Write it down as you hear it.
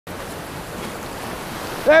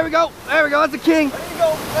There we go. There we go. That's a king. There you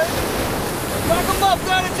go, baby. Jack him up,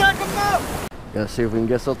 Daddy. Jack him up. Gotta see if we can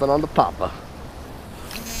get something on the papa.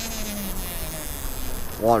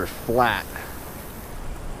 Water's flat.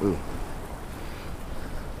 Ooh.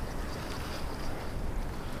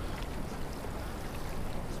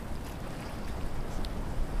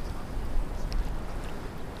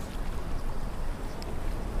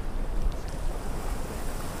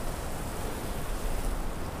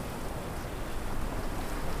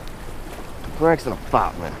 Crank's in a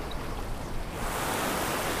pop, man.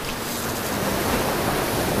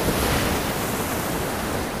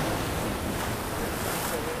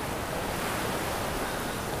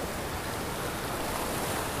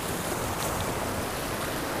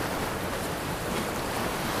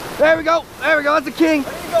 There we go. There we go. That's a king.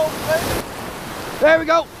 There you go, baby. There we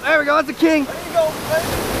go. There we go. That's a king. There you go, baby.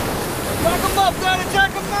 Jack him up, Daddy.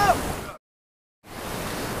 Jack him up.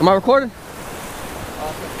 Am I recording?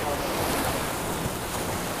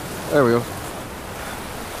 There we go.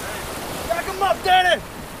 Jack him up, Daddy.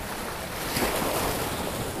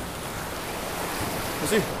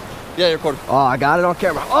 Is he? Yeah, you're recording. Oh, I got it on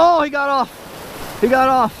camera. Oh, he got off. He got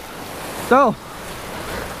off. So,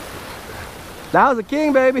 that was a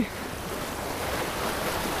king, baby.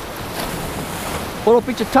 Pull up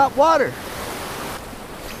at your top water.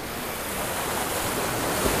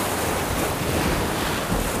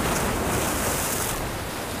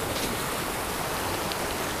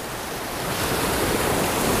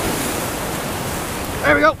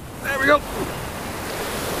 There we go. There we go.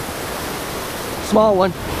 Small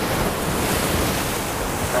one.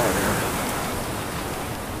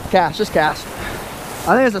 Cast, just cast.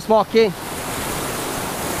 I think it's a small king.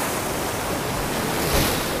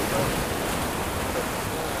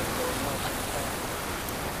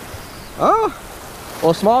 Oh,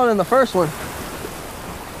 well, smaller than the first one.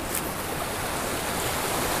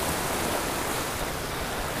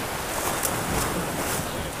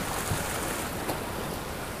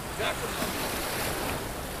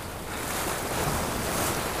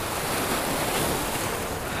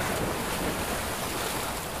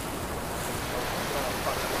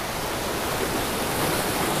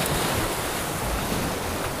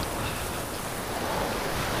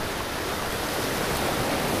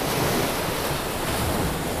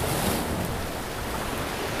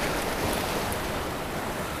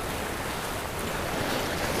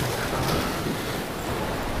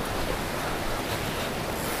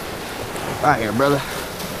 Right here, brother.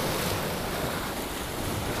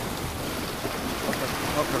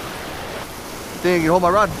 Okay. Think you can hold my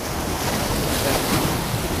rod? Yeah.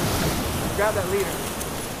 Grab that leader.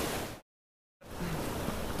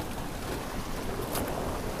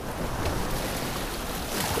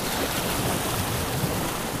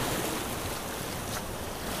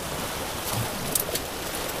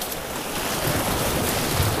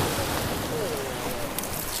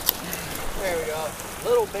 There we go.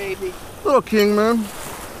 Little baby. Little king, man.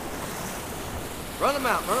 Run him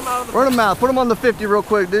out. Run him out of the... Run him out. Put him on the 50 real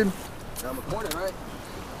quick, dude. I'm recording, right?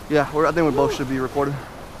 Yeah, I think we both should be recorded.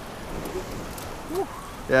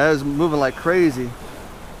 Yeah, it was moving like crazy.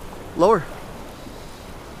 Lower.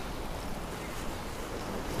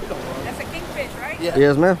 That's a kingfish, right? Yeah.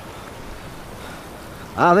 Yes, ma'am.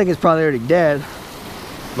 I think it's probably already dead,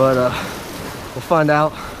 but we'll find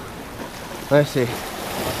out. Let's see.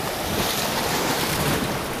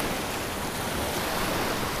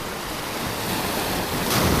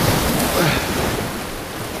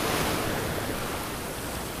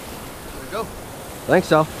 I think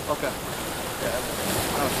so. Okay. Yeah.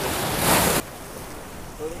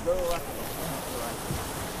 Go left.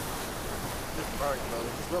 Just burn,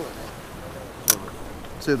 brother. Just reel it, man.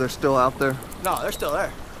 See, they're still out there. No, they're still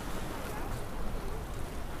there.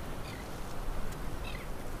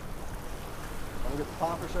 Want to get the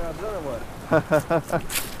popper shot done or what?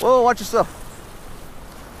 Whoa, watch yourself.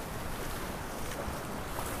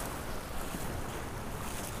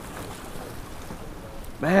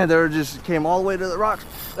 Man, they just came all the way to the rocks.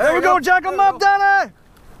 There we go, jack them up, Danny!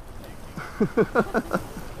 I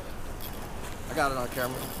got it on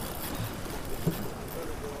camera.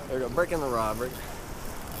 There we go, break in the rod, break.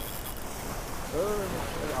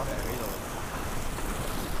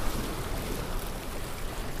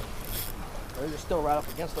 They're just still right up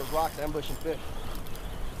against those rocks, ambushing fish.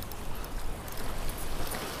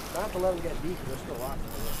 Not have to let them get deep, they're still rocking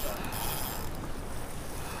on this side.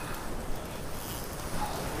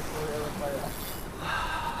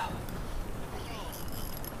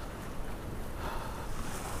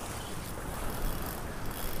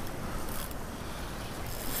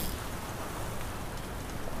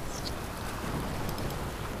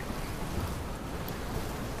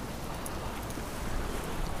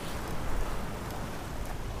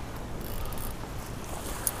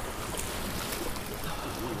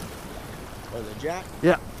 What is it, Jack?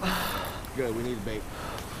 Yeah. Good, we need a bait.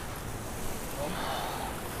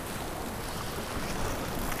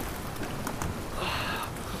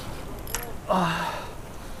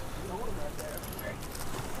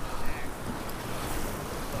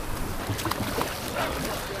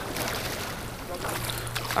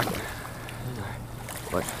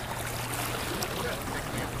 What?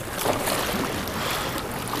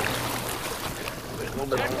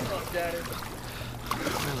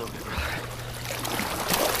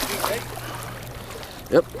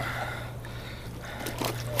 Yep.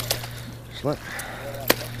 Slut.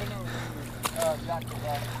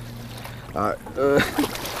 Alright.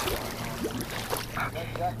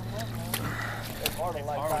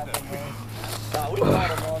 We caught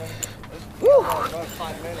him on him. Woo!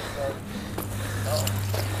 5 minutes,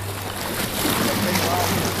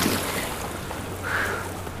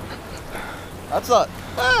 so.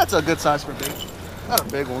 That's a good size for bait. Not a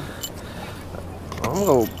big one. I'm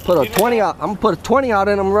gonna put a 20 out. I'm gonna put a 20 out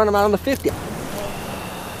and I'm running out on the 50.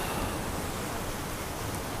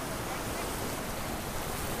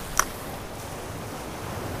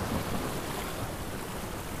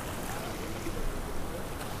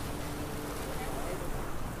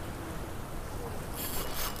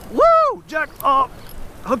 Woo! Jack up!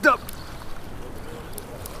 Hooked up.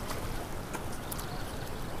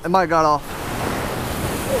 It might have got off.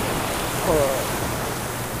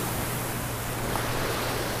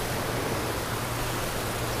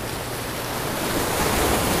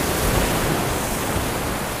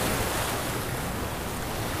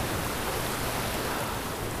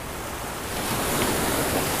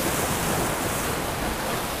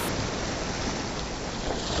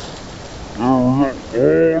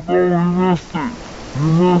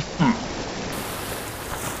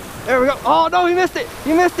 There we go. Oh no, he missed it.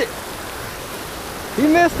 He missed it. He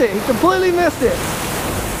missed it. He completely missed it.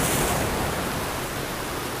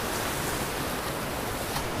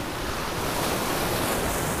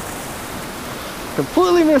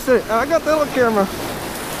 Completely missed it. I got the other camera.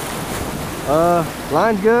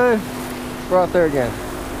 Line's good. We're out there again.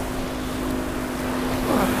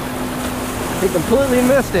 He completely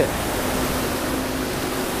missed it.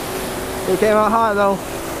 He came out high though.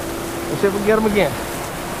 Let's see if we can get him again.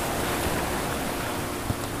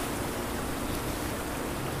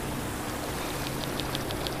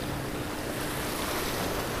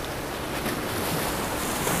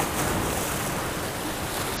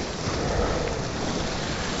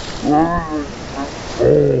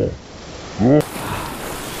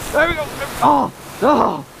 There we go. Oh,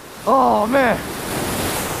 oh, oh man.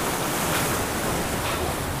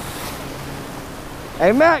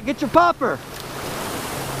 Hey Matt, get your popper.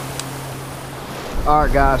 All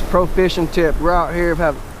right guys, pro fishing tip. We're out here.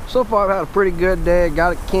 So far I've had a pretty good day.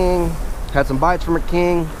 Got a king, had some bites from a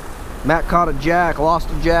king. Matt caught a jack, lost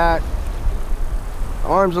a jack.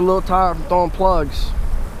 Arms a little tired from throwing plugs.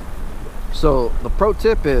 So the pro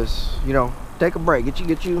tip is, you know, take a break.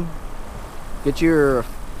 Get your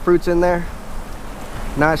fruits in there.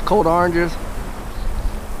 Nice cold oranges.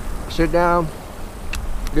 Sit down.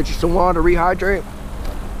 Get you some water to rehydrate.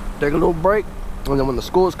 Take a little break. And then when the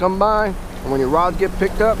schools come by and when your rods get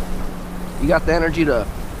picked up, you got the energy to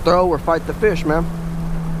throw or fight the fish, man.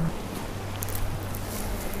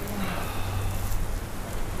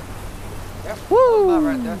 Woo!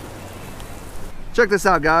 Right there. Check this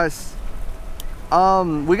out, guys.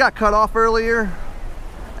 We got cut off earlier,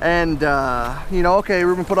 and you know, okay,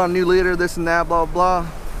 Ruben put on a new leader, this and that, blah blah.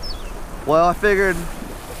 Well, I figured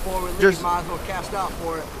Before we leave, just might as well cast out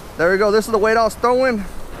for it. there we go. This is the weight I was throwing,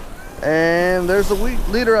 and there's the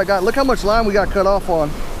leader I got. Look how much line we got cut off on.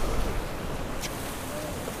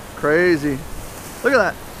 Crazy. Look at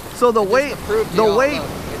that. So the weight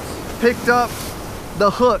picked up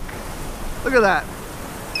the hook. Look at that.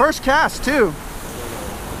 First cast too.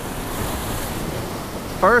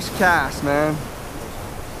 First cast, man.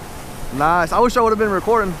 Nice. I wish I would have been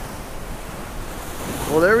recording.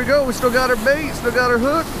 Well, there we go. We still got our bait, still got our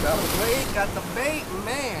hook. Got the bait,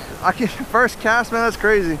 man. I can first cast, man. That's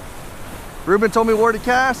crazy. Ruben told me where to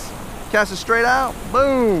cast. Cast it straight out.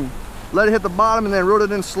 Boom. Let it hit the bottom and then rode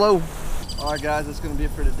it in slow. All right, guys. That's gonna be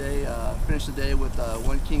it for today. Finished the day with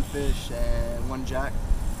one kingfish and one jack.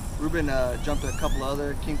 Ruben jumped a couple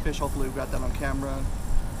other kingfish. Hopefully we got that on camera.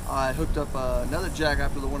 I hooked up another jack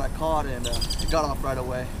after the one I caught, and it got off right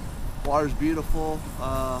away. Water's beautiful.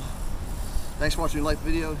 Thanks for watching. Like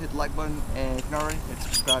the video, hit the like button, and if you're not already, hit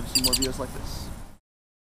subscribe to see more videos like this.